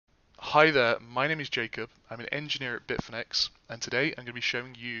Hi there, my name is Jacob. I'm an engineer at Bitfinex, and today I'm going to be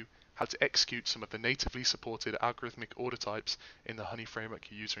showing you how to execute some of the natively supported algorithmic order types in the Honey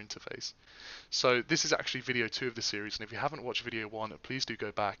Framework user interface. So this is actually video 2 of the series, and if you haven't watched video 1, please do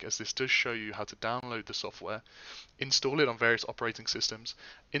go back, as this does show you how to download the software, install it on various operating systems,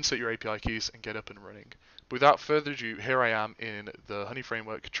 insert your API keys, and get up and running. But without further ado, here I am in the Honey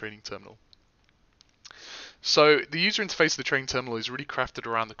Framework training terminal. So the user interface of the training terminal is really crafted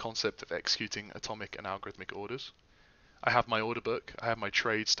around the concept of executing atomic and algorithmic orders. I have my order book, I have my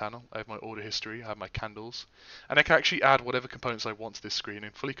trades panel, I have my order history, I have my candles, and I can actually add whatever components I want to this screen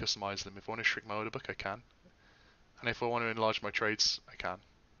and fully customize them. If I want to shrink my order book, I can. And if I want to enlarge my trades, I can.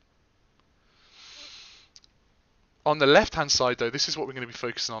 On the left hand side though, this is what we're going to be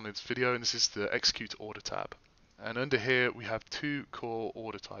focusing on in this video, and this is the execute order tab. And under here we have two core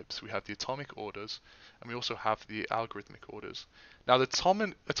order types. We have the atomic orders, and we also have the algorithmic orders. Now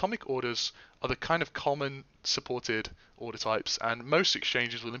the atomic orders are the kind of common supported order types, and most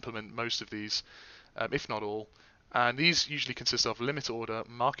exchanges will implement most of these, if not all. And these usually consist of limit order,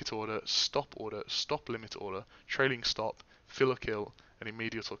 market order, stop limit order, trailing stop, fill or kill, and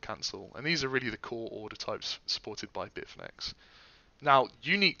immediate or cancel. And these are really the core order types supported by Bitfinex. Now,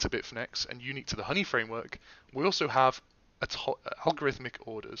 unique to Bitfinex and unique to the Honey Framework, we also have algorithmic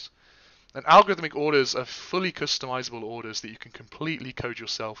orders. And algorithmic orders are fully customizable orders that you can completely code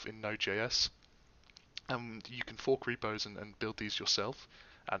yourself in Node.js. And you can fork repos and build these yourself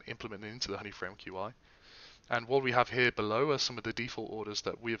and implement them into the Honey Framework UI. And what we have here below are some of the default orders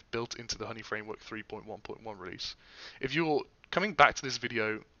that we have built into the Honey Framework 3.1.1 release. If you're coming back to this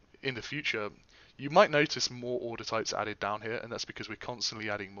video in the future, you might notice more order types added down here, and that's because we're constantly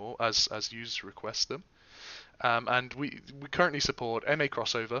adding more as users request them. And we currently support MA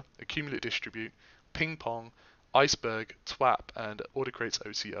crossover, accumulate distribute, ping pong, iceberg, twap, and order creates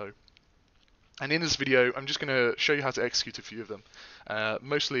OCO. And in this video, I'm just going to show you how to execute a few of them,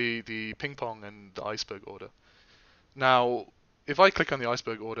 mostly the ping pong and the iceberg order. Now, if I click on the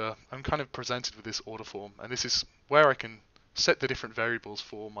iceberg order, I'm kind of presented with this order form, and this is where I can set the different variables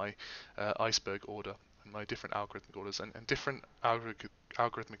for my iceberg order and my different algorithmic orders. And different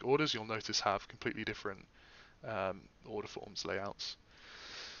algorithmic orders, you'll notice, have completely different order forms, layouts.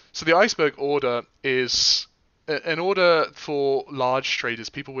 So the iceberg order is an order for large traders,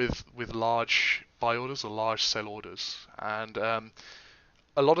 people with large buy orders or large sell orders. And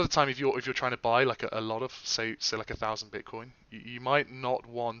a lot of the time, if you're trying to buy like a lot of say like 1,000 Bitcoin, you might not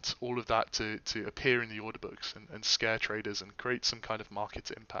want all of that to appear in the order books and scare traders and create some kind of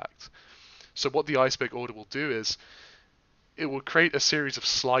market impact. So what the iceberg order will do is it will create a series of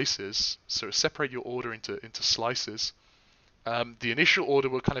slices. So separate your order into slices. The initial order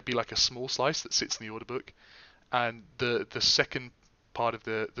will kind of be like a small slice that sits in the order book, and the second part of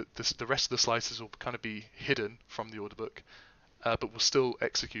the rest of the slices will kind of be hidden from the order book. But will still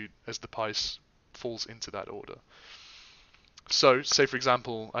execute as the price falls into that order. So, say for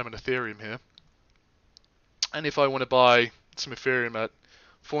example, I'm on Ethereum here, and if I want to buy some Ethereum at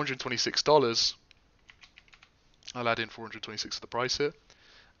 $426, I'll add in 426 to the price here,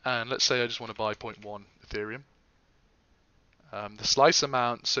 and let's say I just want to buy 0.1 Ethereum. The slice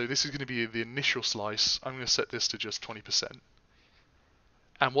amount, so this is going to be the initial slice, I'm going to set this to just 20%.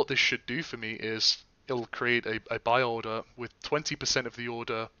 And what this should do for me is it'll create a buy order with 20% of the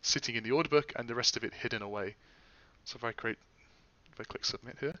order sitting in the order book and the rest of it hidden away. So if I click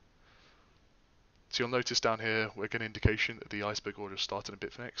submit here, so you'll notice down here we're getting an indication that the iceberg order started in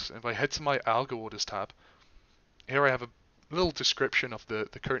Bitfinex. And if I head to my algo orders tab, here I have a little description of the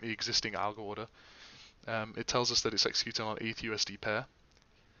currently existing algo order. It tells us that it's executing on ETH-USD pair,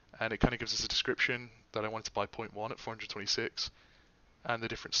 and it kind of gives us a description that I wanted to buy 0.1 at 426. And the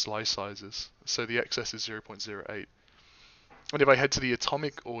different slice sizes. So the excess is 0.08. And if I head to the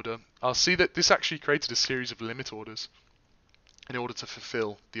atomic order, I'll see that this actually created a series of limit orders in order to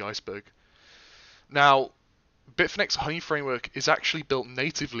fulfill the iceberg. Now, Bitfinex Honey Framework is actually built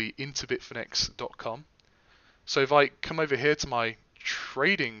natively into bitfinex.com. So if I come over here to my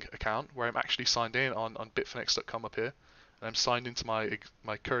trading account, where I'm actually signed in on bitfinex.com up here, and I'm signed into my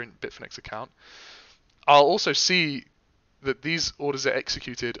current Bitfinex account, I'll also see that these orders are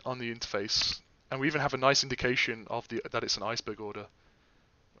executed on the interface, and we even have a nice indication of that it's an iceberg order,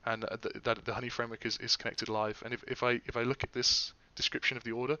 and that the Honey Framework is connected live. And if I look at this description of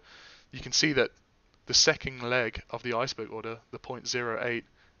the order, you can see that the second leg of the iceberg order, the 0.08,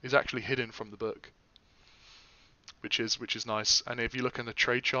 is actually hidden from the book, which is nice. And if you look in the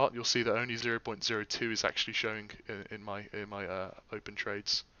trade chart, you'll see that only 0.02 is actually showing in my open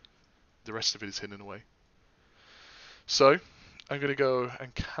trades. The rest of it is hidden away. So I'm going to go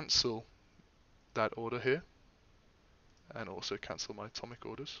and cancel that order here, and also cancel my atomic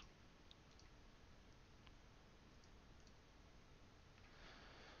orders.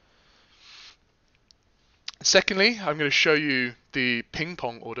 Secondly, I'm going to show you the ping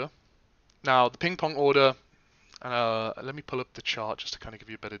pong order. Now, the ping pong order, let me pull up the chart just to kind of give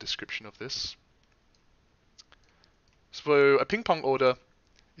you a better description of this. So a ping pong order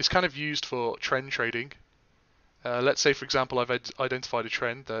is kind of used for trend trading. Let's say, for example, I've identified a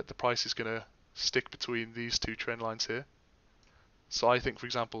trend that the price is going to stick between these two trend lines here. So I think, for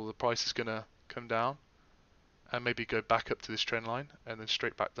example, the price is going to come down and maybe go back up to this trend line and then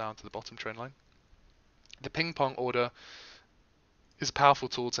straight back down to the bottom trend line. The ping pong order is a powerful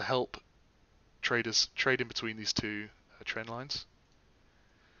tool to help traders trade in between these two trend lines.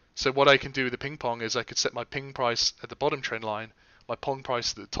 So what I can do with the ping pong is I could set my ping price at the bottom trend line, my pong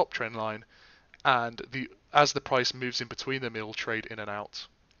price at the top trend line, and as the price moves in between them, it will trade in and out.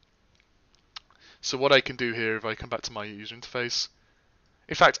 So what I can do here, if I come back to my user interface,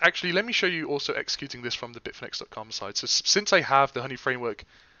 in fact, actually, let me show you also executing this from the bitfinex.com side. So since I have the Honey Framework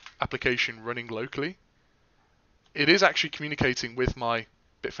application running locally, it is actually communicating with my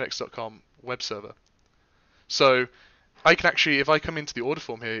bitfinex.com web server. So I can actually, if I come into the order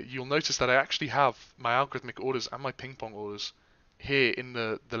form here, you'll notice that I actually have my algorithmic orders and my ping pong orders here in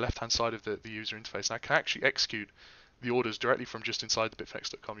the left-hand side of the user interface. And I can actually execute the orders directly from just inside the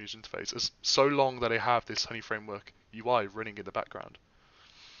bitfinex.com user interface, as so long that I have this Honey Framework UI running in the background.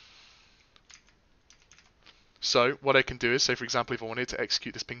 So what I can do is, say for example, if I wanted to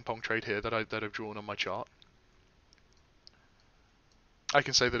execute this ping pong trade here that I've drawn on my chart, I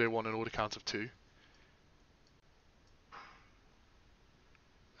can say that I want an order count of 2.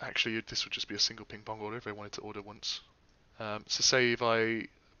 Actually, this would just be a single ping pong order if I wanted to order once. So say if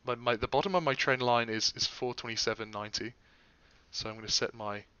the bottom of my trend line is 427.90, so I'm going to set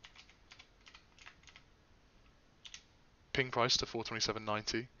my ping price to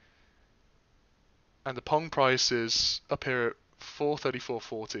 427.90, and the pong price is up here at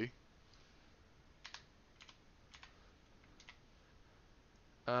 434.40,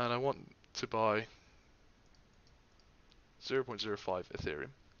 and I want to buy 0.05 Ethereum.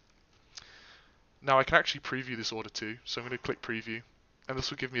 Now I can actually preview this order too, so I'm going to click preview, and this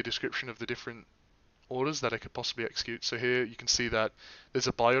will give me a description of the different orders that I could possibly execute. So here you can see that there's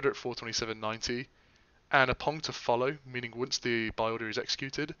a buy order at 427.90 and a Pong to follow, meaning once the buy order is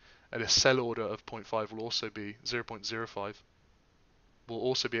executed, and a sell order of 0.5 will also be 0.05 will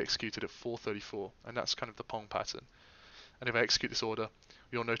also be executed at 434, and that's kind of the Pong pattern. And if I execute this order,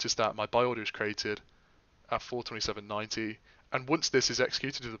 you'll notice that my buy order is created at 427.90, and once this is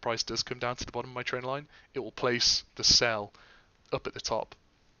executed, if the price does come down to the bottom of my trend line, it will place the sell up at the top.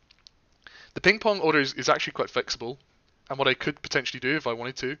 The ping pong order is actually quite flexible, and what I could potentially do if I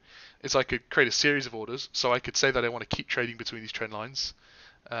wanted to is I could create a series of orders. So I could say that I want to keep trading between these trend lines,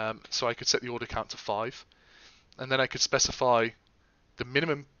 so I could set the order count to 5, and then I could specify the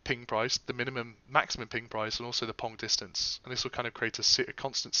minimum ping price, the maximum ping price, and also the Pong distance. And this will kind of create a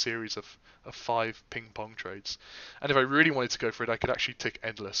constant series of 5 ping pong trades. And if I really wanted to go for it, I could actually tick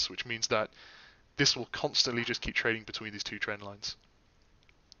endless, which means that this will constantly just keep trading between these two trend lines.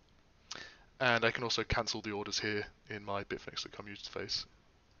 And I can also cancel the orders here in my bitfinex.com user interface,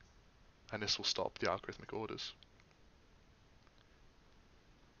 and this will stop the algorithmic orders.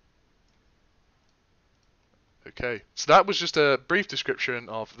 Okay, so that was just a brief description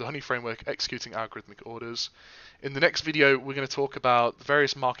of the Honey Framework executing algorithmic orders. In the next video, we're going to talk about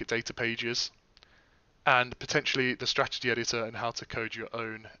various market data pages and potentially the strategy editor and how to code your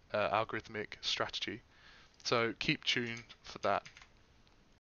own algorithmic strategy. So keep tuned for that.